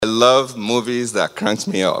I love movies that cranks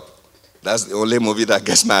me up. That's the only movie that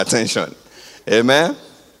gets my attention. Amen?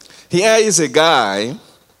 Here is a guy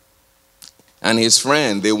and his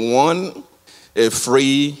friend. They won a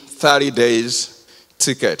free 30 days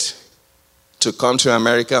ticket to come to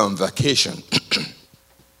America on vacation.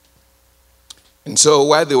 And so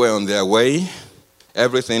while they were on their way,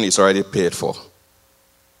 everything is already paid for.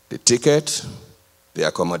 The ticket, the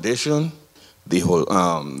accommodation,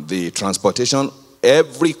 the transportation,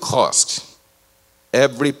 every cost,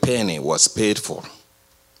 every penny was paid for.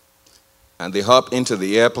 And they hop into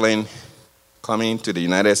the airplane coming to the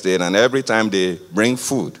United States, and every time they bring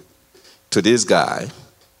food to this guy,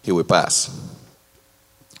 he will pass.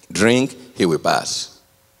 Drink, he will pass.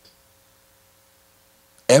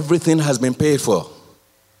 Everything has been paid for.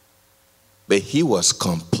 But he was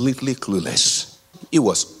completely clueless. He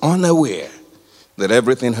was unaware that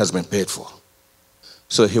everything has been paid for.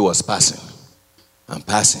 So he was passing and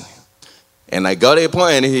passing. And I got a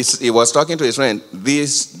point, he was talking to his friend,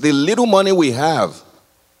 the little money we have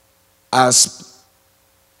as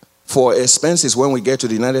for expenses when we get to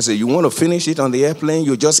the United States, you want to finish it on the airplane,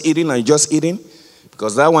 you're just eating and just eating?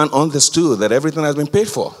 Because that one understood that everything has been paid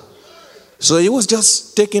for. So he was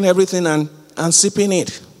just taking everything and sipping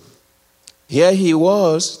it. Here he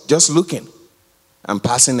was just looking and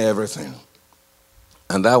passing everything.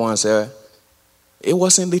 And that one said, it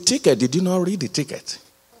was in the ticket. Did you not read the ticket?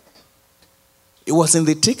 It was in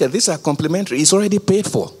the ticket. These are complimentary. It's already paid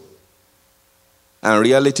for. And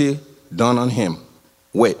reality dawned on him.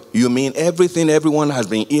 Wait, you mean everything everyone has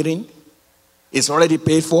been eating is already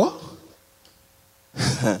paid for?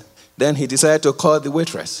 Then he decided to call the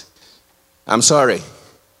waitress. I'm sorry.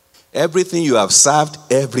 Everything you have served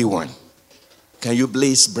everyone. Can you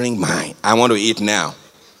please bring mine? I want to eat now.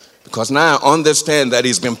 Because now I understand that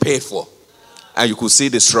it's been paid for. And you could see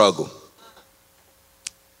the struggle.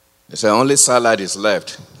 They said only salad is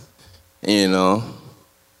left. And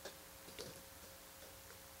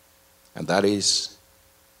that is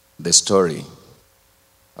the story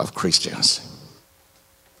of Christians.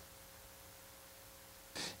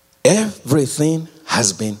 Everything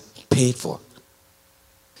has been paid for.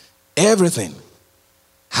 Everything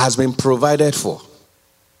has been provided for.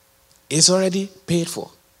 It's already paid for.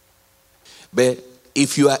 But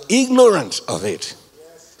if you are ignorant of it,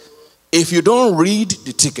 if you don't read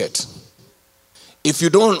the ticket, if you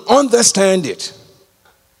don't understand it,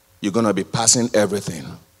 you're going to be passing everything.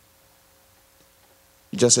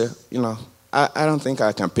 You just say, I don't think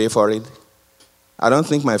I can pay for it. I don't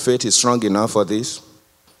think my faith is strong enough for this.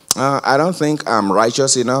 I don't think I'm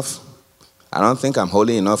righteous enough. I don't think I'm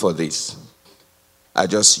holy enough for this.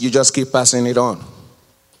 You just keep passing it on.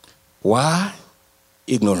 Why?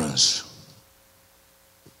 Ignorance.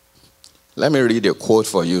 Let me read a quote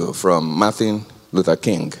for you from Martin Luther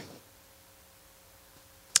King.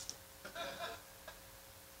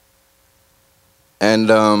 And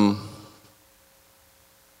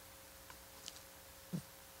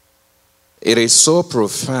it is so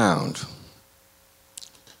profound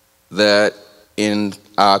that in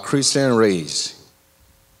our Christian race,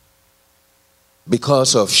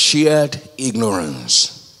 because of shared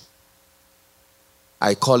ignorance,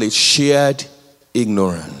 I call it shared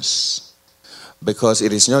ignorance. Because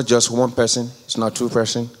it is not just one person, it's not two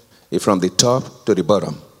persons, it's from the top to the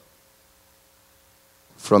bottom.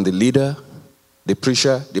 From the leader, the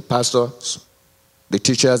preacher, the pastors, the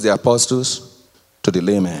teachers, the apostles, to the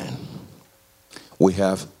layman. We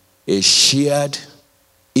have a shared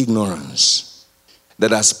ignorance that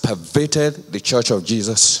has pervaded the church of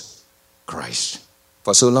Jesus Christ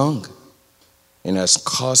for so long and has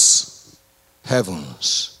cost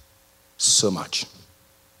heavens so much.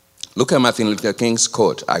 Look at Martin Luther King's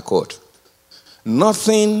quote, I quote,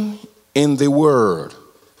 "Nothing in the world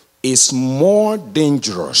is more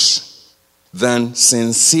dangerous than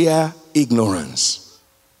sincere ignorance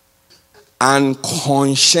and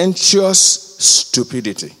conscientious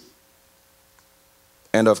stupidity."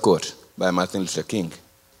 End of quote by Martin Luther King.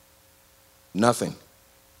 Nothing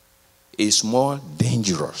is more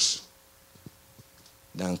dangerous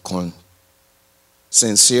than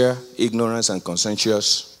sincere ignorance and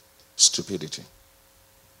conscientious stupidity.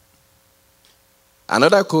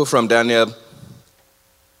 Another quote from Daniel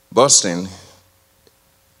Boston,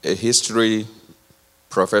 a history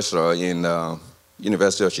professor in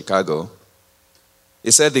University of Chicago. He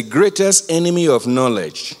said, "The greatest enemy of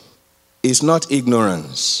knowledge is not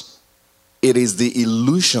ignorance. It is the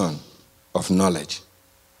illusion of knowledge."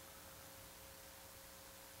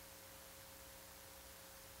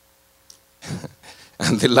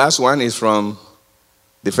 And the last one is from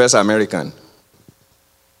the first American.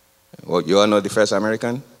 Well, you all know the first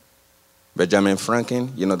American? Benjamin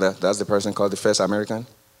Franklin, you know that's the person called the first American.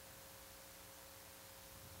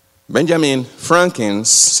 Benjamin Franklin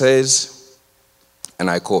says, and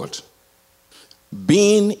I quote,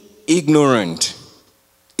 "Being ignorant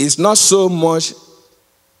is not so much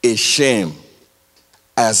a shame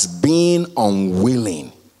as being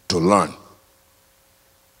unwilling to learn."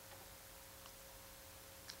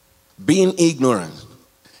 Being ignorant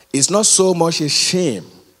is not so much a shame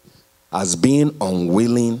as being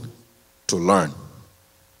unwilling to learn.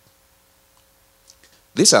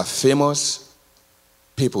 These are famous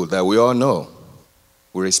people that we all know.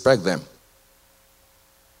 We respect them.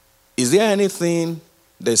 Is there anything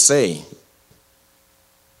they say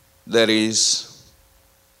that is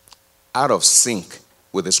out of sync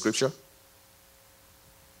with the scripture?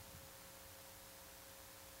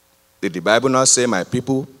 Did the Bible not say, "My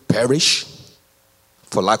people perish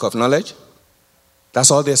for lack of knowledge"?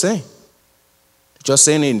 That's all they're saying. Just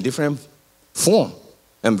saying it in different form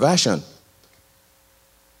and version.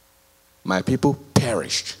 My people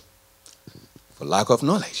perished for lack of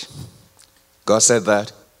knowledge. God said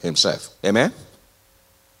that himself. Amen?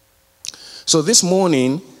 So this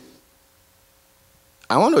morning,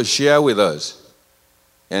 I want to share with us,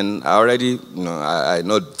 and I already, I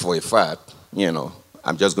know for a fact,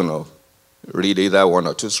 I'm just going to read either one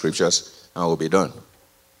or two scriptures and we'll be done.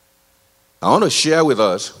 I want to share with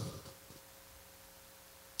us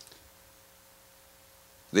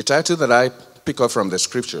the title that I pick up from the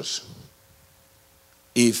scriptures.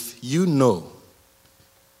 If you know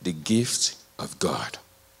the gift of God.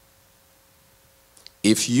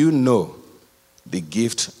 If you know the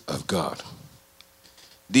gift of God.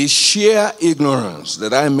 The sheer ignorance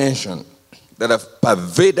that I mentioned that have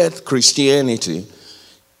pervaded Christianity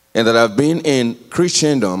and that have been in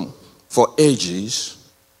Christendom for ages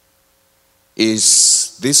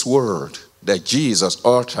is this word that Jesus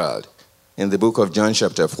uttered in the book of John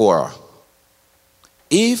chapter 4.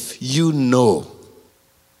 If you know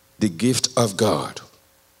the gift of God.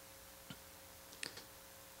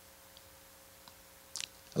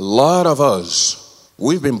 A lot of us,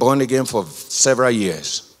 we've been born again for several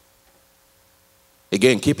years.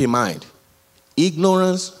 Again, keep in mind,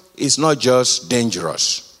 ignorance is not just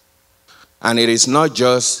dangerous. And it's not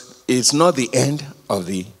the end of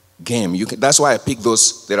the game. That's why I picked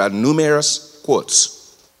those. There are numerous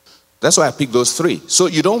quotes. That's why I picked those three. So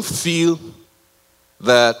you don't feel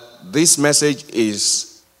that this message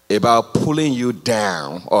is about pulling you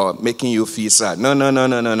down or making you feel sad.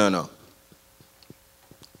 No.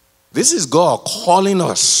 This is God calling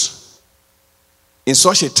us in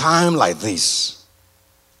such a time like this,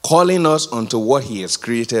 calling us onto what he has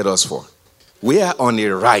created us for. We are on a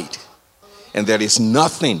ride, and there is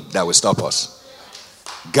nothing that will stop us.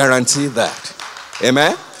 Guarantee that.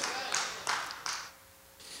 Amen?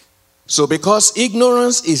 So because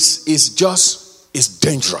ignorance is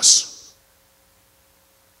dangerous.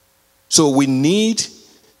 So we need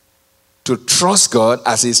to trust God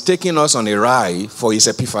as he's taking us on a ride for his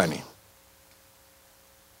epiphany.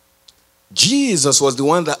 Jesus was the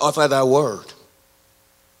one that uttered that word.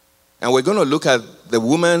 And we're going to look at the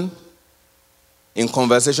woman in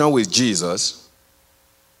conversation with Jesus.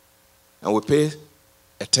 And we pay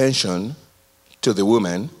attention to the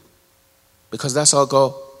woman because that's all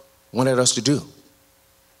God wanted us to do.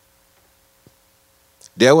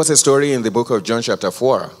 There was a story in the book of John chapter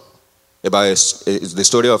 4 about the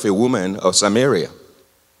story of a woman of Samaria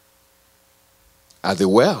at the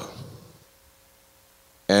well.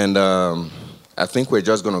 And I think we're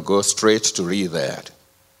just going to go straight to read that.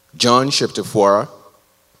 John chapter 4,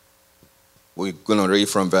 we're going to read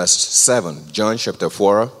from verse 7. John chapter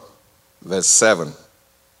 4, verse 7.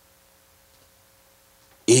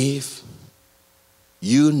 If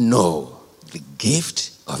you know the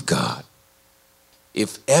gift of God,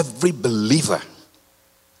 if every believer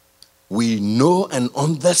we know and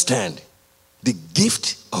understand the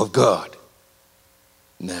gift of God.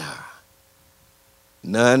 No.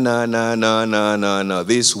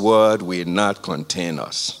 This word will not contain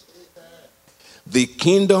us. The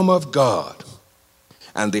kingdom of God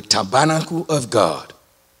and the tabernacle of God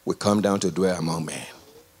will come down to dwell among men.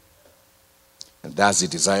 And that's the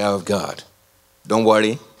desire of God. Don't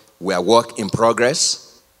worry, we are work in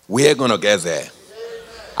progress. We are going to get there.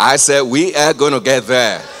 I said we are going to get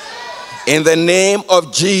there. In the name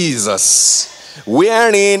of Jesus,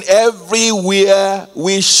 wherein everywhere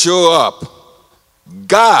we show up,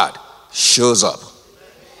 God shows up.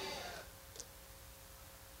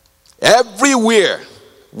 Everywhere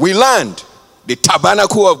we land, the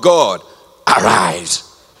tabernacle of God arrives.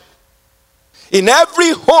 In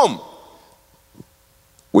every home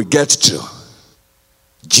we get to,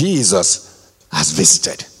 Jesus has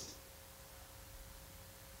visited.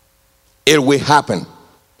 It will happen.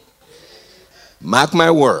 Mark my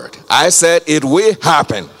word. I said it will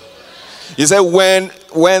happen. He said when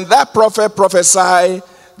that prophet prophesied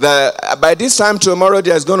that by this time tomorrow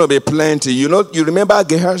there's going to be plenty. You remember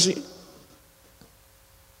Gehazi?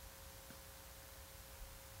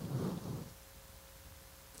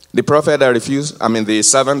 The prophet that the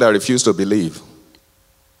servant that refused to believe.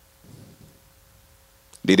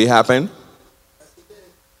 Did it happen?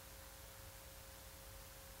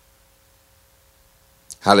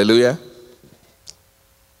 Hallelujah.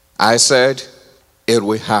 I said it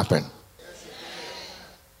will happen.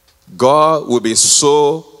 God will be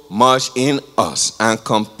so much in us and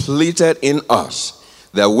completed in us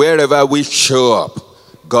that wherever we show up,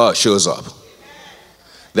 God shows up.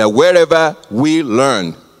 That wherever we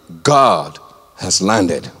learn, God has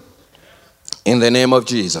landed. In the name of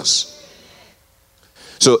Jesus.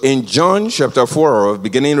 So in John chapter 4,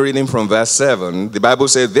 beginning reading from verse 7, the Bible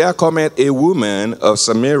says, there cometh a woman of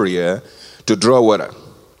Samaria to draw water.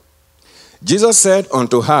 Jesus said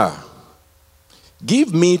unto her,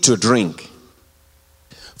 give me to drink.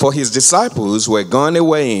 For his disciples were gone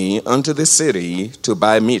away unto the city to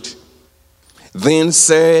buy meat. Then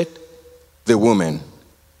said the woman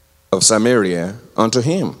of Samaria unto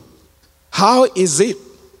him, how is it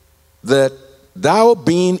that thou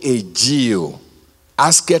being a Jew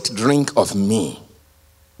askest drink of me,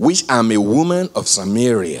 which am a woman of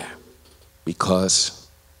Samaria? Because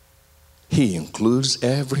he includes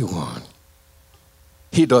everyone.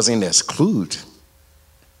 He doesn't exclude.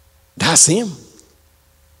 That's him.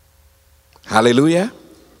 Hallelujah.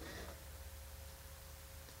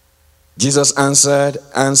 Jesus answered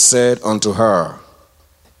and said unto her,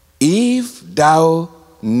 if thou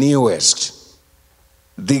knewest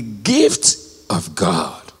the gift of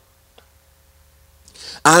God,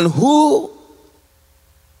 and who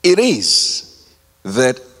it is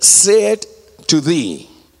that said to thee,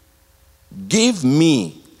 give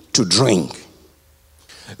me to drink,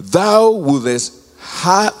 thou wouldest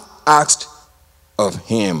have asked of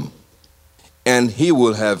him, and he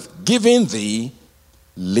will have given thee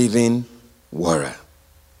living water.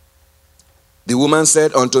 The woman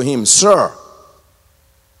said unto him, sir,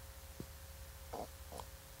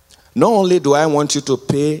 not only do I want you to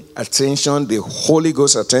pay attention, the Holy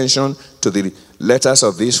Ghost attention to the letters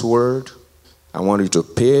of this word, I want you to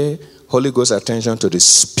pay Holy Ghost attention to the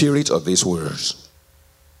spirit of these words.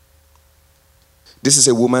 This is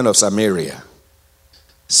a woman of Samaria.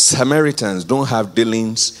 Samaritans don't have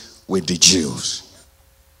dealings with the Jews.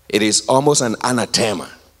 It is almost an anathema.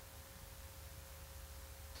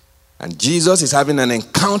 And Jesus is having an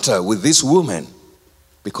encounter with this woman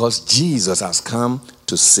because Jesus has come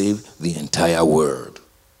to save the entire world.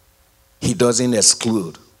 He doesn't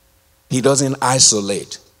exclude. He doesn't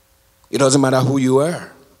isolate. It doesn't matter who you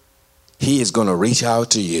are. He is going to reach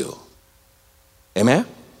out to you. Amen?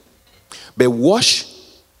 But watch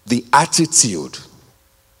the attitude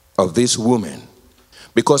of this woman.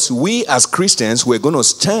 Because we as Christians, we're going to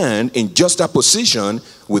stand in juxtaposition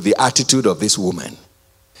with the attitude of this woman.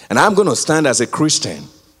 And I'm going to stand as a Christian.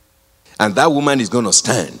 And that woman is going to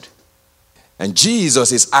stand. And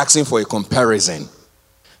Jesus is asking for a comparison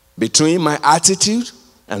between my attitude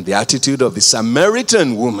and the attitude of the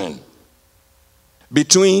Samaritan woman.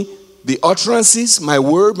 Between the utterances, my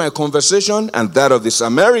word, my conversation, and that of the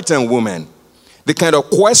Samaritan woman. The kind of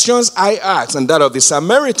questions I ask and that of the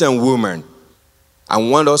Samaritan woman. I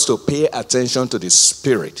want us to pay attention to the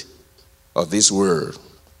spirit of this word.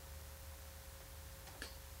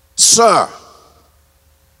 Sir,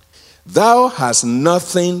 thou hast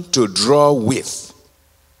nothing to draw with,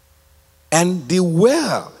 and the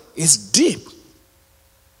well is deep.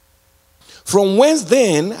 From whence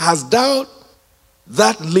then hast thou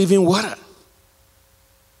that living water?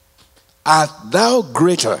 Art thou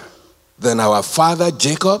greater than our father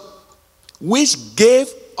Jacob, which gave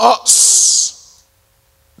us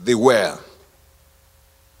the well?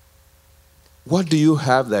 What do you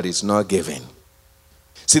have that is not given?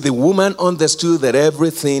 See, the woman understood that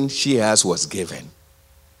everything she has was given.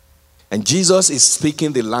 And Jesus is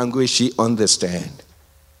speaking the language she understands.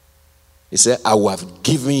 He said, I will have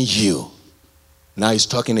given you. Now he's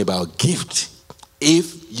talking about gift.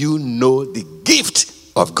 If you know the gift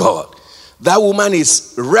of God. That woman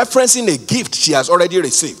is referencing a gift she has already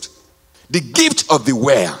received. The gift of the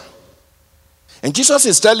well. And Jesus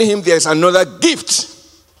is telling him there is another gift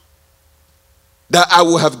that I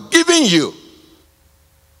will have given you.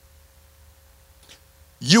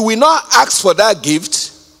 You will not ask for that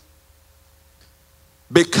gift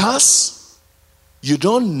because you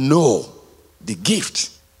don't know the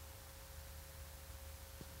gift.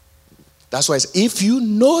 That's why it's, if you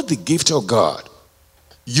know the gift of God,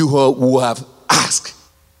 you will have asked.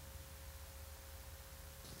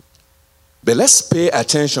 But let's pay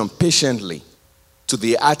attention patiently to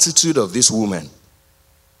the attitude of this woman.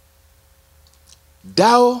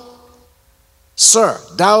 Thou, sir,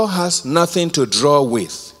 thou hast nothing to draw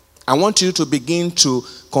with. I want you to begin to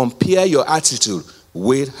compare your attitude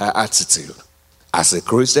with her attitude as a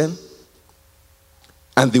Christian.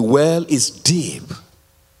 And the well is deep.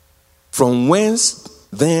 From whence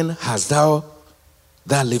then hast thou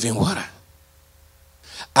that living water?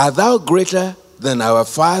 Art thou greater than our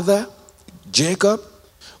father Jacob,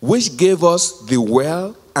 which gave us the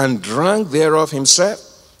well and drank thereof himself,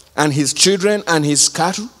 and his children and his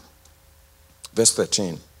cattle? Verse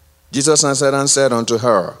 13. Jesus answered and said unto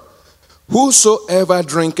her, whosoever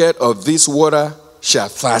drinketh of this water shall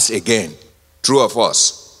thirst again. True of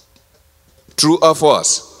us. True of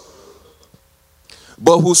us.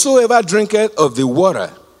 But whosoever drinketh of the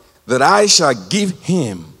water that I shall give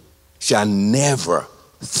him shall never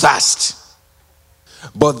thirst.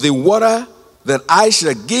 But the water that I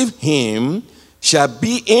shall give him shall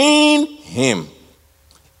be in him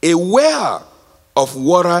a well of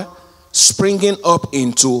water springing up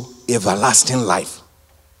into everlasting life.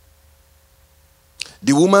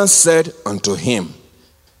 The woman said unto him,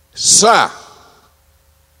 Sir,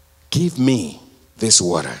 give me this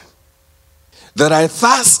water, that I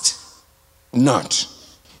thirst not,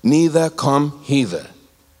 neither come hither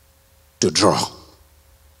to draw.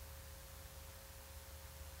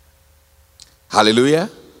 Hallelujah.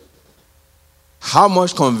 How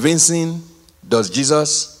much convincing does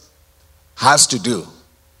Jesus has to do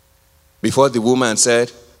before the woman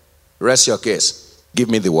said, rest your case, give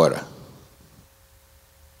me the water?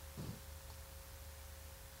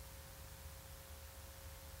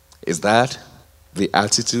 Is that the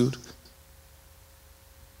attitude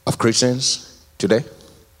of Christians today?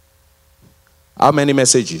 How many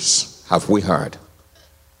messages have we heard?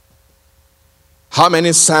 How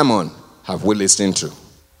many sermons have we listened to?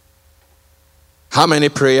 How many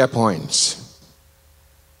prayer points?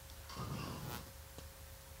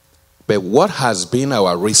 But what has been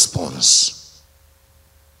our response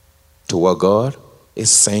to what God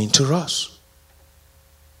is saying to us?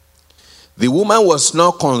 The woman was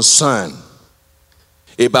not concerned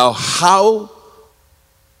about how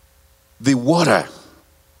the water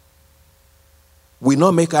will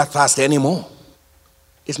not make her thirst anymore.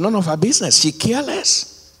 It's none of her business. She cared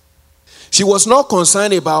less. She was not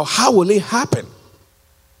concerned about how will it happen.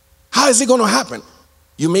 How is it going to happen?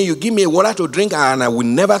 You mean you give me water to drink and I will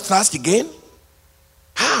never thirst again?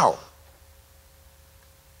 How?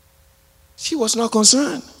 She was not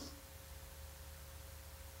concerned.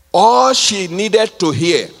 All she needed to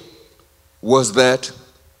hear was that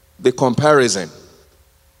the comparison.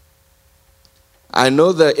 I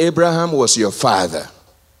know that Abraham was your father.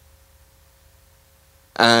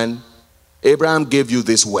 And Abraham gave you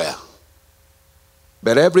this well.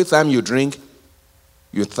 But every time you drink,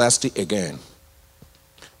 you're thirsty again.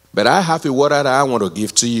 But I have a water that I want to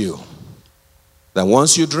give to you, that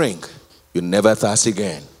once you drink, you never thirst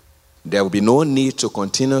again. There will be no need to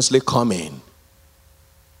continuously come in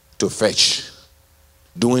to fetch,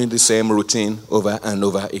 doing the same routine over and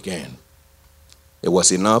over again. It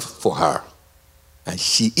was enough for her. And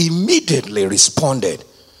she immediately responded,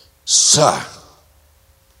 Sir,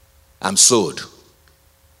 I'm sold.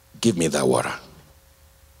 Give me that water.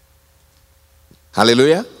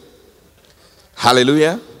 Hallelujah.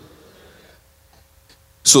 Hallelujah.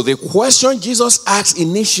 So the question Jesus asked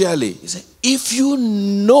initially, he said, if you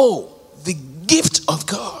know the gift of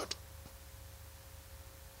God.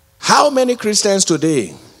 How many Christians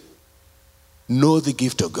today know the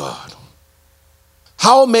gift of God?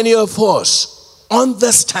 How many of us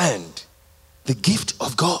understand the gift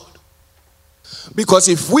of God? Because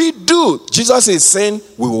if we do, Jesus is saying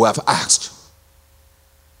we will have asked.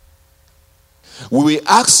 We will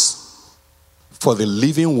ask for the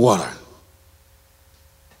living water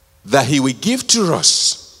that he will give to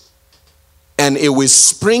us, and it will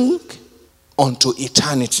spring unto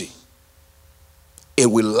eternity. It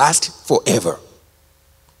will last forever.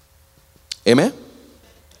 Amen?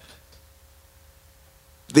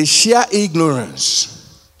 The sheer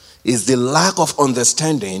ignorance is the lack of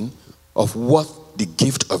understanding of what the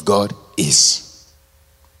gift of God is.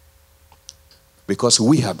 Because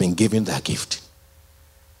we have been given that gift.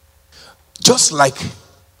 Just like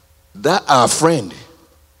that our friend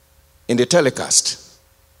in the telecast,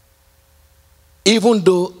 even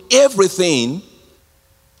though everything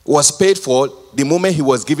was paid for the moment he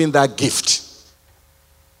was given that gift,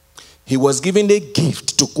 he was given a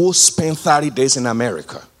gift to go spend 30 days in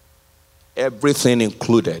America. Everything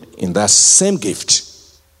included in that same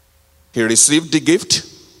gift. He received the gift,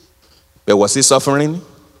 but was he suffering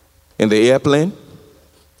in the airplane?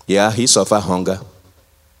 Yeah, he suffered hunger.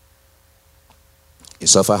 He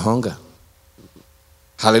suffered hunger.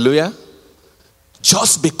 Hallelujah.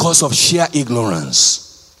 Just because of sheer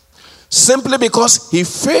ignorance. Simply because he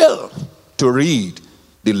failed to read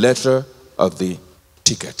the letter of the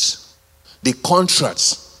tickets. The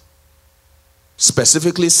contracts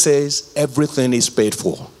specifically says everything is paid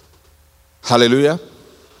for. Hallelujah.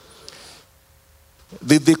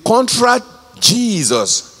 The contract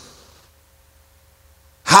Jesus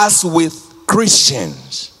has with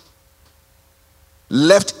Christians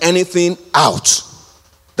left anything out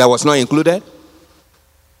that was not included?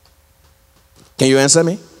 Can you answer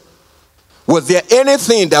me? Was there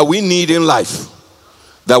anything that we need in life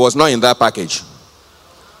that was not in that package?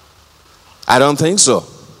 I don't think so.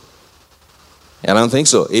 I don't think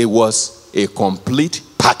so. It was a complete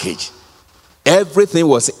package. Everything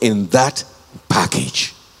was in that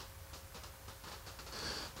package.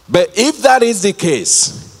 But if that is the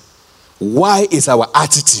case, why is our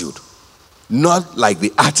attitude not like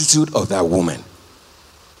the attitude of that woman?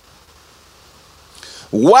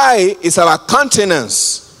 Why is our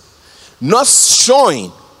countenance not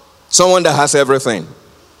showing someone that has everything?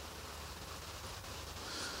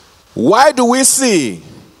 Why do we see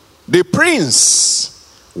the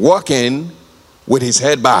prince walking with his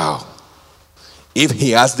head bowed if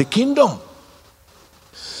he has the kingdom?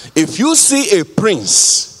 If you see a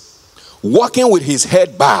prince walking with his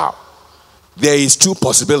head bowed, there is two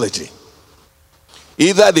possibilities.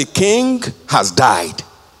 Either the king has died,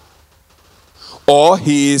 or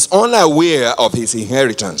he is unaware of his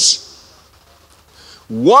inheritance.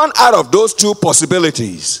 One out of those two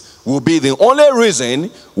possibilities will be the only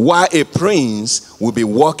reason why a prince will be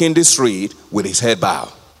walking the street with his head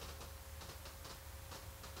bowed.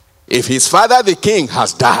 If his father, the king,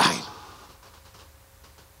 has died,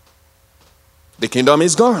 the kingdom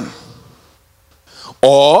is gone.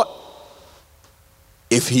 Or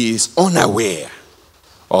if he is unaware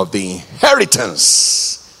of the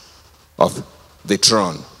inheritance of the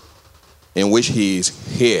throne in which he is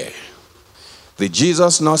here. Did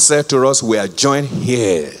Jesus not say to us we are joint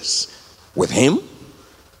heirs with him?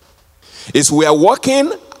 If we are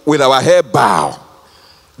walking with our head bowed,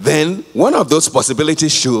 then one of those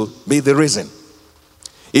possibilities should be the reason.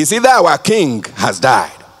 It's either our king has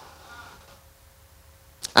died.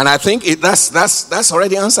 And I think that's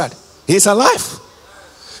already answered. He's alive.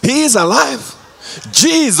 He is alive.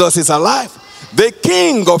 Jesus is alive. The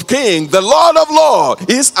King of Kings, the Lord of Lords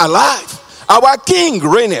is alive. Our King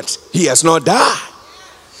reigneth. He has not died.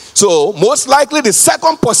 So most likely the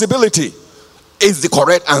second possibility is the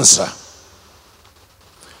correct answer.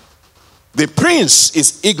 The prince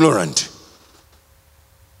is ignorant.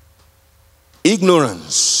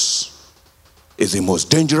 Ignorance is the most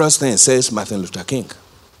dangerous thing, says Martin Luther King.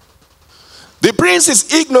 The prince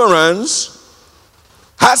is ignorance,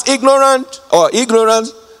 has ignorance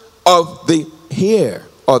of the heir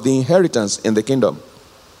or the inheritance in the kingdom.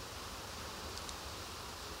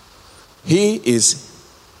 He is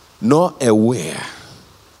not aware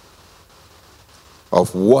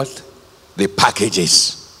of what the package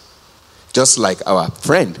is. Just like our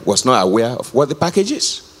friend was not aware of what the package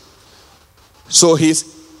is. So his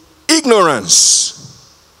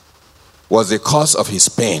ignorance was the cause of his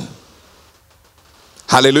pain.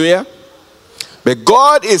 Hallelujah. But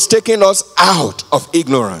God is taking us out of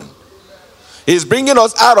ignorance. He's bringing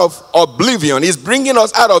us out of oblivion. He's bringing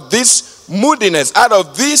us out of this moodiness, out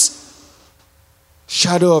of this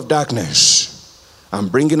shadow of darkness, and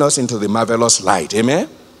bringing us into the marvelous light. Amen?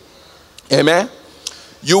 Amen?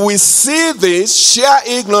 You will see this sheer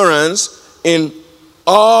ignorance in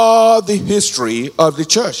all the history of the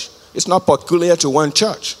church. It's not peculiar to one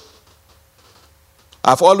church.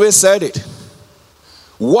 I've always said it.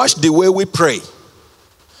 Watch the way we pray.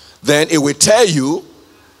 Then it will tell you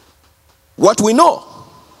what we know.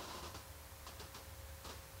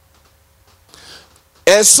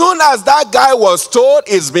 As soon as that guy was told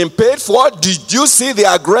it's been paid for, did you see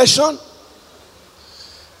the aggression?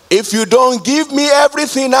 If you don't give me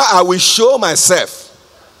everything now, I will show myself.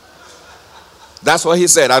 That's what he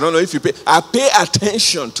said. I don't know if you pay. I pay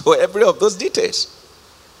attention to every of those details.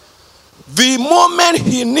 The moment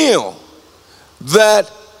he knew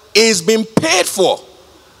that it's been paid for,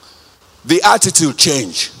 the attitude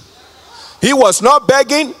changed. He was not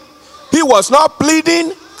begging. He was not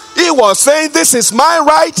pleading. He was saying, this is my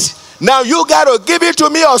right. Now you got to give it to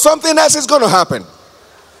me or something else is going to happen.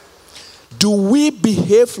 Do we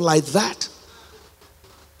behave like that?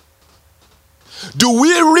 Do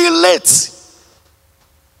we relate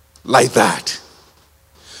like that?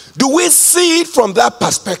 Do we see it from that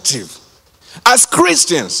perspective? As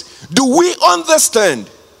Christians, do we understand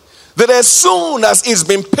that as soon as it's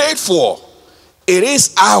been paid for, it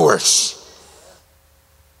is ours?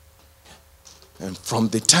 And from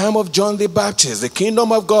the time of John the Baptist, the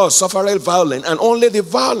kingdom of God suffereth violence, and only the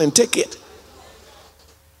violent take it.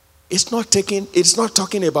 It's not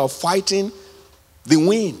talking about fighting the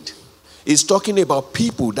wind. It's talking about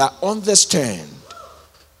people that understand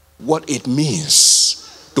what it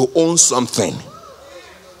means to own something.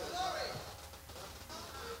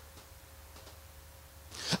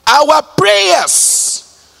 Our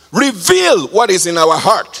prayers reveal what is in our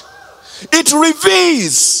heart. It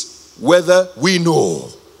reveals whether we know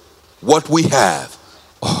what we have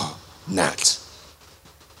or not.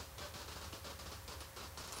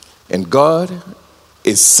 And God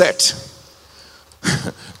is set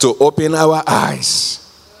to open our eyes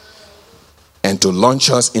and to launch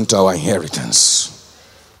us into our inheritance.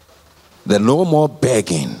 There's no more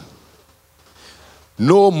begging,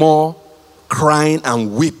 no more crying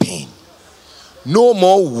and weeping, no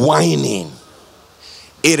more whining.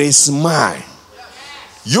 It is mine.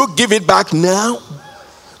 You give it back now,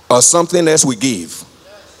 or something else we give.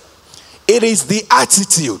 It is the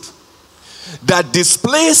attitude that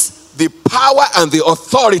displays the power and the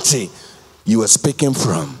authority you are speaking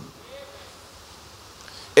from.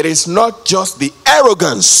 It is not just the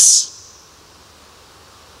arrogance.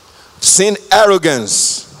 Seen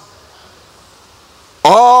arrogance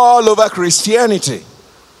all over Christianity.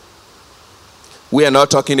 We are not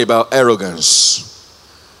talking about arrogance.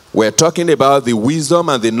 We're talking about the wisdom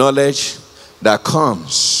and the knowledge that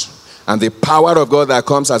comes, and the power of God that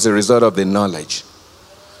comes as a result of the knowledge.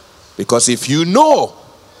 Because if you know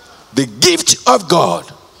the gift of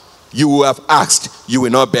God, you will have asked, you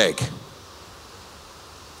will not beg.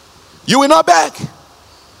 You will not beg.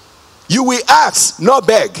 You will ask, not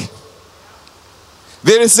beg.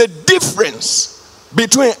 There is a difference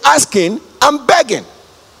between asking and begging.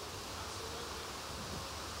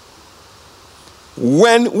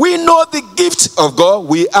 When we know the gift of God,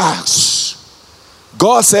 we ask.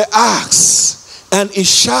 God said, ask, and it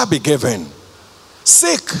shall be given.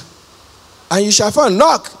 Seek, and you shall find.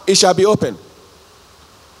 Knock, it shall be open.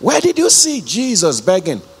 Where did you see Jesus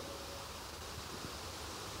begging?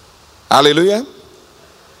 Hallelujah.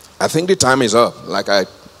 I think the time is up, like I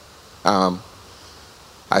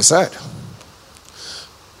said.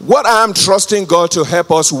 What I'm trusting God to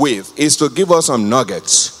help us with is to give us some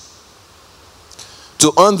nuggets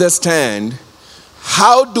to understand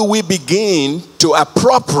how do we begin to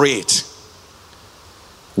appropriate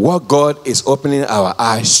what God is opening our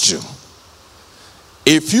eyes to.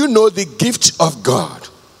 If you know the gift of God,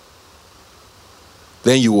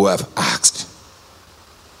 then you will have asked.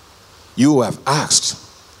 You will have asked.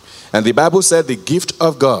 And the Bible said the gift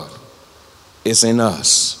of God is in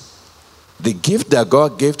us. The gift that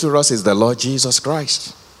God gave to us is the Lord Jesus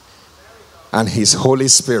Christ and His Holy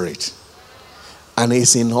Spirit. And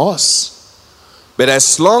it's in us. But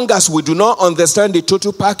as long as we do not understand the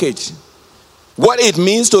total package, what it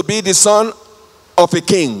means to be the son of a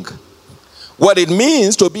king, what it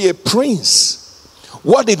means to be a prince,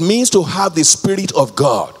 what it means to have the Spirit of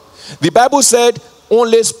God. The Bible said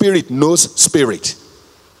only Spirit knows Spirit.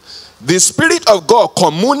 The Spirit of God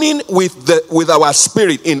communing with our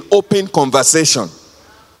spirit in open conversation.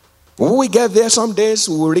 When we get there some days,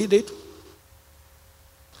 we will read it.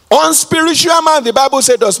 Unspiritual man, the Bible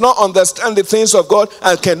said, does not understand the things of God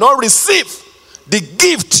and cannot receive the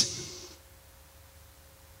gift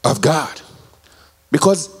of God.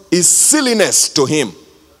 Because it's silliness to him.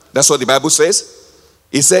 That's what the Bible says.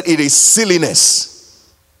 It said it is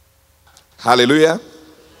silliness. Hallelujah.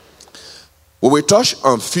 We will touch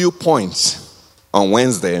on a few points on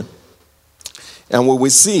Wednesday. And we will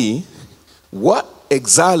see what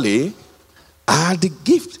exactly are the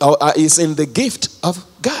gift, or is in the gift of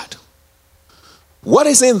God. What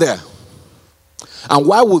is in there? And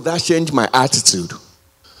why would that change my attitude?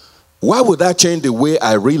 Why would that change the way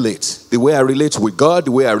I relate? The way I relate with God,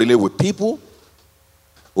 the way I relate with people?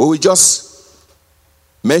 Well, we just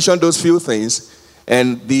mention those few things,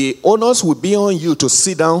 and the onus will be on you to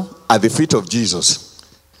sit down at the feet of Jesus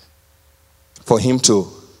for Him to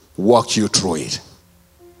walk you through it.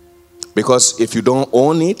 Because if you don't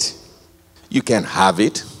own it, you can't have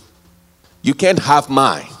it. You can't have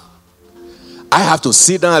mine. I have to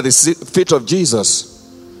sit down at the feet of Jesus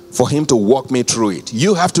for Him to walk me through it.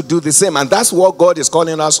 You have to do the same. And that's what God is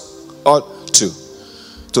calling us all to.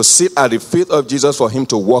 to sit at the feet of Jesus for him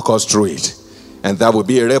to walk us through it. And that will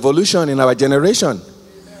be a revolution in our generation.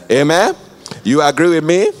 Amen? You agree with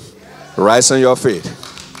me? Rise on your feet.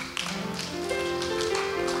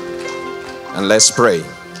 And let's pray.